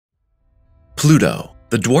Pluto,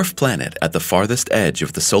 the dwarf planet at the farthest edge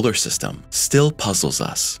of the solar system, still puzzles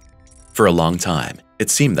us. For a long time,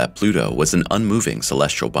 it seemed that Pluto was an unmoving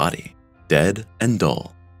celestial body, dead and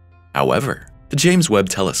dull. However, the James Webb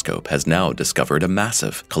Telescope has now discovered a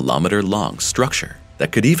massive, kilometer-long structure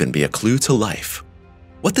that could even be a clue to life.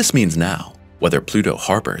 What this means now, whether Pluto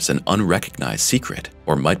harbors an unrecognized secret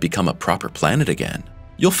or might become a proper planet again,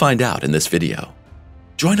 you'll find out in this video.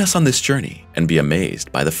 Join us on this journey and be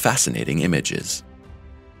amazed by the fascinating images.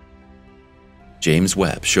 James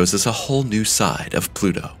Webb shows us a whole new side of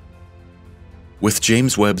Pluto. With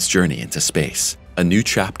James Webb's journey into space, a new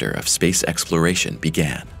chapter of space exploration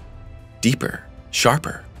began. Deeper,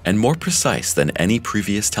 sharper, and more precise than any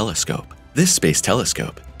previous telescope, this space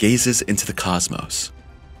telescope gazes into the cosmos.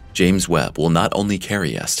 James Webb will not only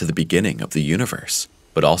carry us to the beginning of the universe,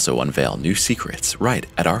 but also unveil new secrets right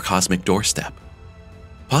at our cosmic doorstep.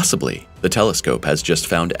 Possibly, the telescope has just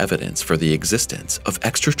found evidence for the existence of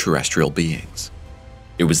extraterrestrial beings.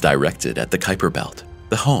 It was directed at the Kuiper Belt,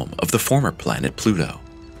 the home of the former planet Pluto.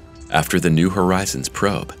 After the New Horizons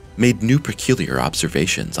probe made new peculiar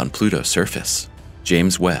observations on Pluto's surface,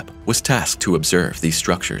 James Webb was tasked to observe these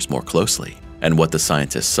structures more closely, and what the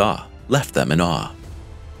scientists saw left them in awe.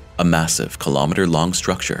 A massive kilometer-long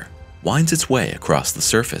structure winds its way across the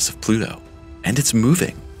surface of Pluto, and it's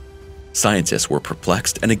moving. Scientists were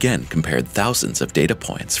perplexed and again compared thousands of data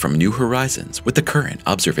points from New Horizons with the current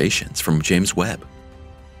observations from James Webb.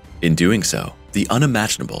 In doing so, the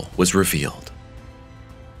unimaginable was revealed.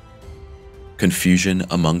 Confusion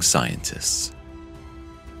among scientists.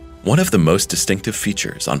 One of the most distinctive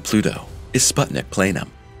features on Pluto is Sputnik Planum,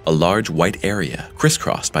 a large white area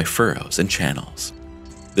crisscrossed by furrows and channels.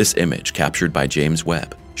 This image captured by James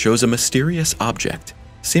Webb shows a mysterious object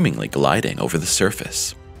seemingly gliding over the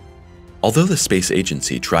surface. Although the space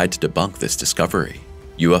agency tried to debunk this discovery,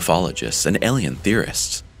 ufologists and alien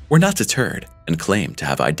theorists were not deterred and claimed to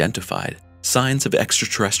have identified signs of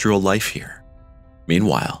extraterrestrial life here.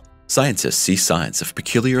 Meanwhile, scientists see signs of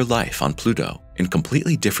peculiar life on Pluto in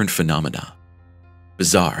completely different phenomena.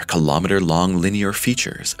 Bizarre kilometer-long linear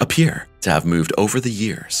features appear to have moved over the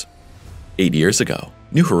years. 8 years ago,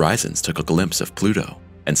 New Horizons took a glimpse of Pluto,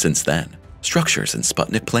 and since then, structures in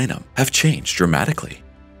Sputnik Planum have changed dramatically.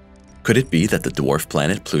 Could it be that the dwarf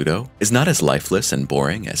planet Pluto is not as lifeless and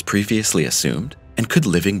boring as previously assumed, and could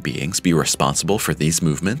living beings be responsible for these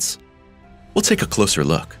movements? We'll take a closer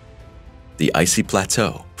look. The icy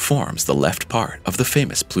plateau forms the left part of the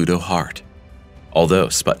famous Pluto heart. Although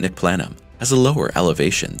Sputnik Planum has a lower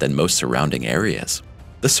elevation than most surrounding areas,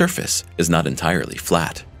 the surface is not entirely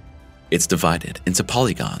flat. It's divided into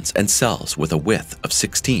polygons and cells with a width of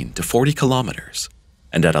 16 to 40 kilometers,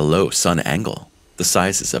 and at a low sun angle, the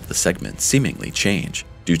sizes of the segments seemingly change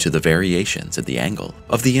due to the variations in the angle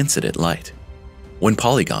of the incident light. When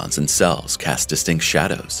polygons and cells cast distinct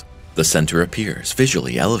shadows, the center appears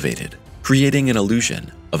visually elevated, creating an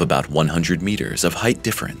illusion of about 100 meters of height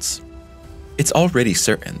difference. It's already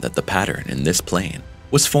certain that the pattern in this plane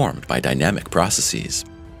was formed by dynamic processes.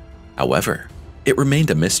 However, it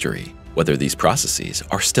remained a mystery whether these processes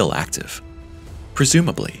are still active.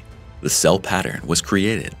 Presumably, the cell pattern was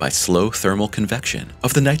created by slow thermal convection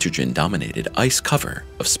of the nitrogen-dominated ice cover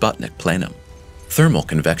of Sputnik Planum. Thermal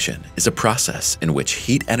convection is a process in which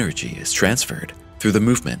heat energy is transferred through the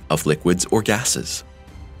movement of liquids or gases.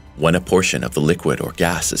 When a portion of the liquid or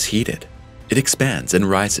gas is heated, it expands and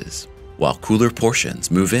rises, while cooler portions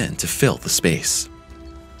move in to fill the space.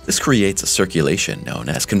 This creates a circulation known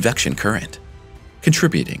as convection current,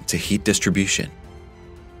 contributing to heat distribution.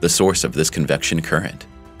 The source of this convection current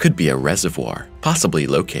could be a reservoir, possibly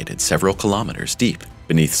located several kilometers deep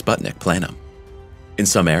beneath Sputnik Planum. In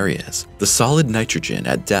some areas, the solid nitrogen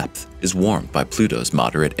at depth is warmed by Pluto's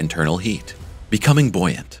moderate internal heat, becoming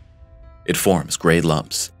buoyant. It forms gray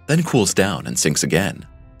lumps, then cools down and sinks again,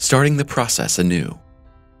 starting the process anew.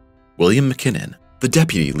 William McKinnon, the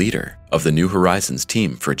deputy leader of the New Horizons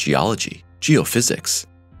team for geology, geophysics,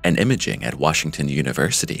 and imaging at Washington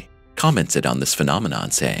University, commented on this phenomenon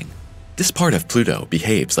saying, "This part of Pluto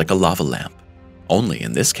behaves like a lava lamp. Only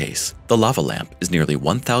in this case, the lava lamp is nearly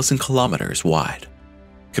 1,000 kilometers wide."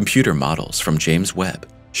 Computer models from James Webb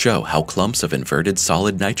show how clumps of inverted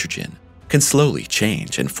solid nitrogen can slowly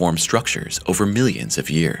change and form structures over millions of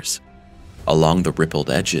years. Along the rippled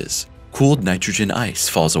edges, cooled nitrogen ice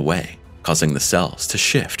falls away, causing the cells to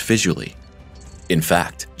shift visually. In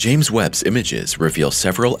fact, James Webb's images reveal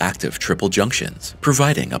several active triple junctions,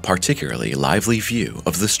 providing a particularly lively view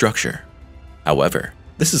of the structure. However,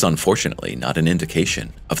 this is unfortunately not an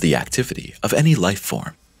indication of the activity of any life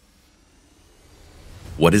form.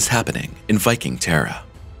 What is happening in Viking Terra?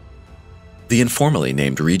 The informally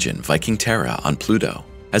named region Viking Terra on Pluto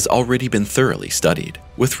has already been thoroughly studied,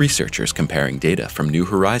 with researchers comparing data from New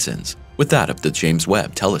Horizons with that of the James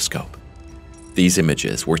Webb Telescope. These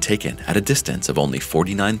images were taken at a distance of only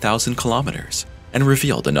 49,000 kilometers and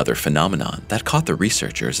revealed another phenomenon that caught the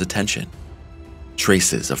researchers' attention.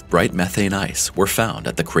 Traces of bright methane ice were found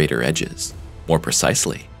at the crater edges. More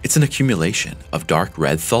precisely, it's an accumulation of dark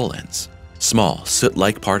red tholins, small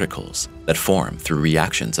soot-like particles that form through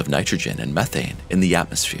reactions of nitrogen and methane in the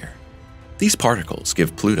atmosphere. These particles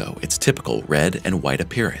give Pluto its typical red and white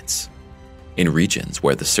appearance. In regions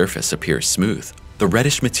where the surface appears smooth, the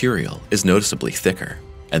reddish material is noticeably thicker,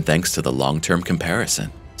 and thanks to the long-term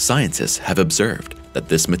comparison, scientists have observed that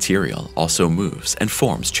this material also moves and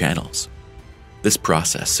forms channels. This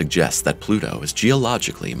process suggests that Pluto is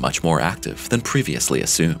geologically much more active than previously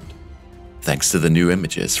assumed. Thanks to the new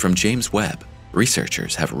images from James Webb,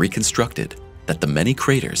 researchers have reconstructed that the many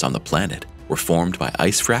craters on the planet were formed by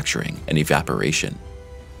ice fracturing and evaporation.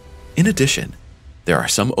 In addition, there are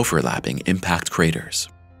some overlapping impact craters.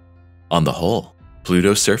 On the whole,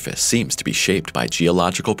 Pluto's surface seems to be shaped by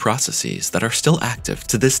geological processes that are still active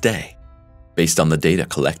to this day. Based on the data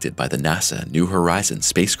collected by the NASA New Horizons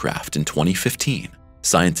spacecraft in 2015,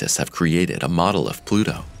 scientists have created a model of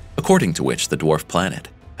Pluto, according to which the dwarf planet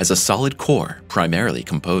has a solid core primarily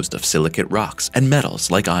composed of silicate rocks and metals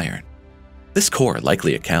like iron. This core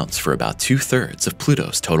likely accounts for about 2/3 of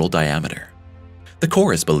Pluto's total diameter. The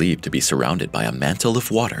core is believed to be surrounded by a mantle of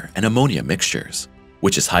water and ammonia mixtures,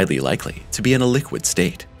 which is highly likely to be in a liquid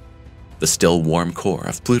state. The still warm core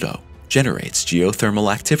of Pluto generates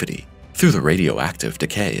geothermal activity through the radioactive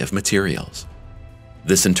decay of materials.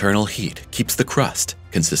 This internal heat keeps the crust,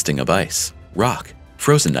 consisting of ice, rock,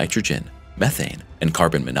 frozen nitrogen, methane, and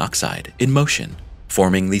carbon monoxide, in motion,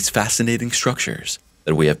 forming these fascinating structures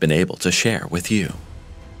that we have been able to share with you.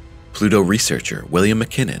 Pluto researcher William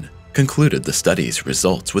McKinnon concluded the study's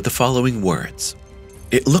results with the following words: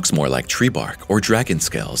 "It looks more like tree bark or dragon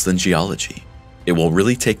scales than geology. It will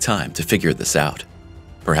really take time to figure this out.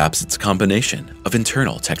 Perhaps it's a combination of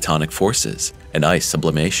internal tectonic forces and ice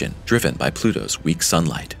sublimation driven by Pluto's weak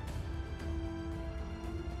sunlight."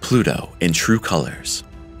 Pluto in true colors.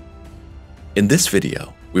 In this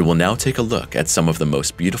video, we will now take a look at some of the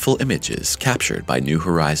most beautiful images captured by New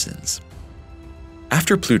Horizons.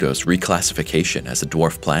 After Pluto's reclassification as a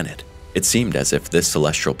dwarf planet, it seemed as if this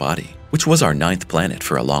celestial body, which was our 9th planet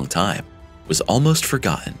for a long time, was almost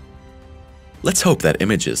forgotten. Let's hope that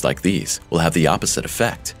images like these will have the opposite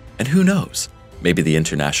effect, and who knows, maybe the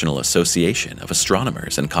International Association of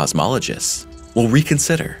Astronomers and Cosmologists will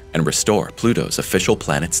reconsider and restore Pluto's official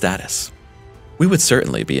planet status. We would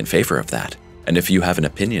certainly be in favor of that, and if you have an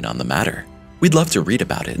opinion on the matter, we'd love to read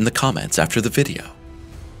about it in the comments after the video.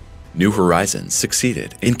 New Horizons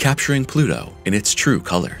succeeded in capturing Pluto in its true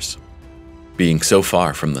colors. Being so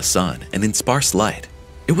far from the sun and in sparse light,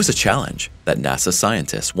 it was a challenge that NASA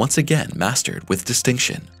scientists once again mastered with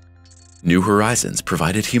distinction. New Horizons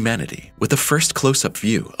provided humanity with a first close-up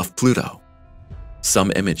view of Pluto.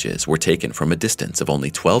 Some images were taken from a distance of only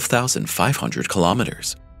 12,500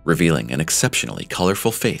 kilometers, revealing an exceptionally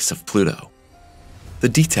colorful face of Pluto. The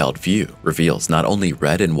detailed view reveals not only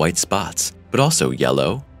red and white spots, but also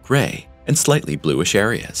yellow, gray, and slightly bluish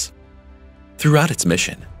areas. Throughout its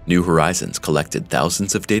mission, New Horizons collected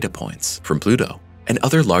thousands of data points from Pluto and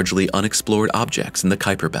other largely unexplored objects in the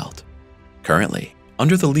Kuiper Belt. Currently,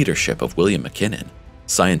 under the leadership of William McKinnon,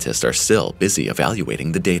 scientists are still busy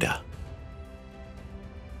evaluating the data.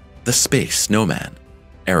 The Space Snowman,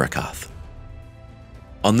 Arrokoth.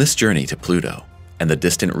 On this journey to Pluto and the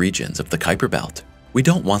distant regions of the Kuiper Belt, we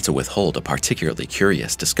don't want to withhold a particularly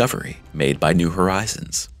curious discovery made by New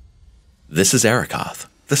Horizons. This is Arrokoth,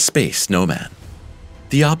 the Space Snowman.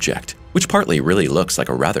 The object, which partly really looks like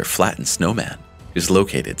a rather flattened snowman, is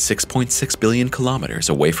located 6.6 billion kilometers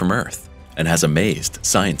away from Earth and has amazed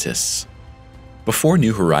scientists. Before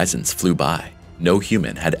New Horizons flew by, no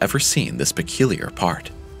human had ever seen this peculiar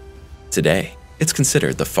part. Today, it's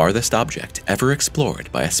considered the farthest object ever explored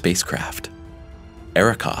by a spacecraft.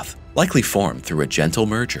 Arrokoth likely formed through a gentle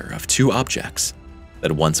merger of two objects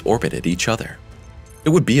that once orbited each other. It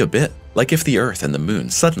would be a bit like if the Earth and the Moon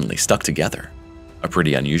suddenly stuck together. A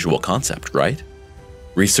pretty unusual concept, right?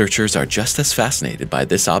 Researchers are just as fascinated by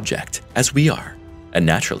this object as we are, and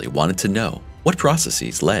naturally wanted to know what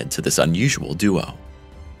processes led to this unusual duo.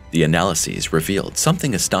 The analyses revealed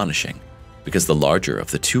something astonishing, because the larger of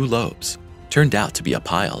the two lobes turned out to be a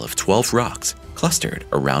pile of 12 rocks clustered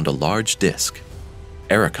around a large disk.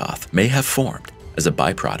 Arrokoth may have formed as a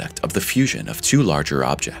byproduct of the fusion of two larger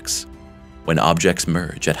objects. When objects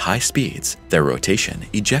merge at high speeds, their rotation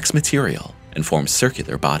ejects material and form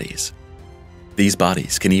circular bodies. These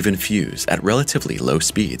bodies can even fuse at relatively low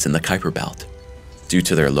speeds in the Kuiper Belt. Due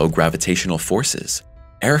to their low gravitational forces,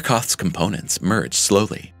 Arrokoth's components merge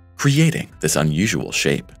slowly, creating this unusual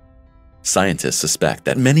shape. Scientists suspect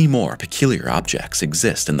that many more peculiar objects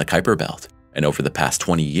exist in the Kuiper Belt, and over the past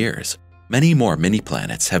 20 years, many more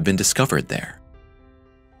mini-planets have been discovered there.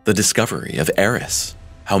 The discovery of Eris,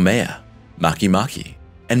 Haumea, Makemake,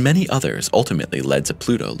 and many others ultimately led to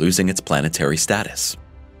Pluto losing its planetary status.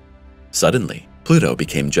 Suddenly, Pluto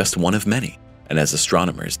became just one of many, and as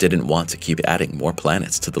astronomers didn't want to keep adding more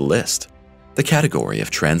planets to the list, the category of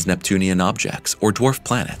trans-Neptunian objects or dwarf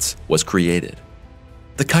planets was created.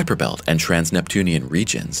 The Kuiper Belt and trans-Neptunian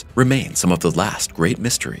regions remain some of the last great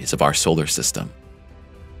mysteries of our solar system.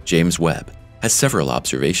 James Webb has several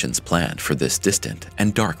observations planned for this distant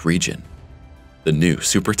and dark region. The new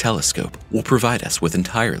super telescope will provide us with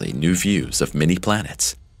entirely new views of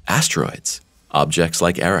mini-planets, asteroids, objects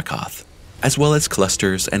like Arrokoth, as well as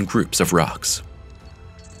clusters and groups of rocks.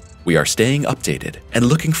 We are staying updated and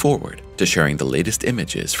looking forward to sharing the latest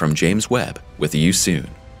images from James Webb with you soon.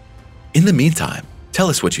 In the meantime, tell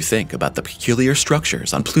us what you think about the peculiar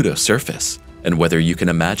structures on Pluto's surface and whether you can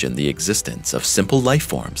imagine the existence of simple life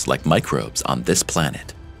forms like microbes on this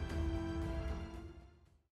planet.